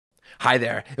Hi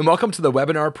there, and welcome to the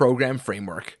Webinar Program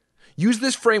Framework. Use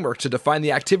this framework to define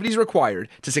the activities required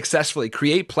to successfully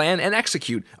create, plan, and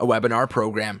execute a webinar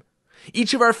program.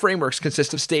 Each of our frameworks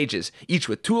consists of stages, each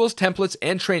with tools, templates,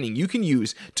 and training you can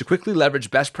use to quickly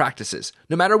leverage best practices,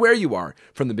 no matter where you are,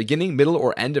 from the beginning, middle,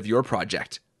 or end of your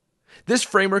project. This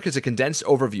framework is a condensed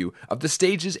overview of the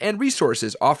stages and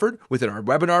resources offered within our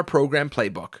webinar program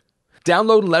playbook.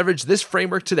 Download and leverage this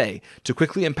framework today to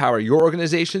quickly empower your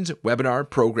organization's webinar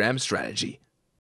program strategy.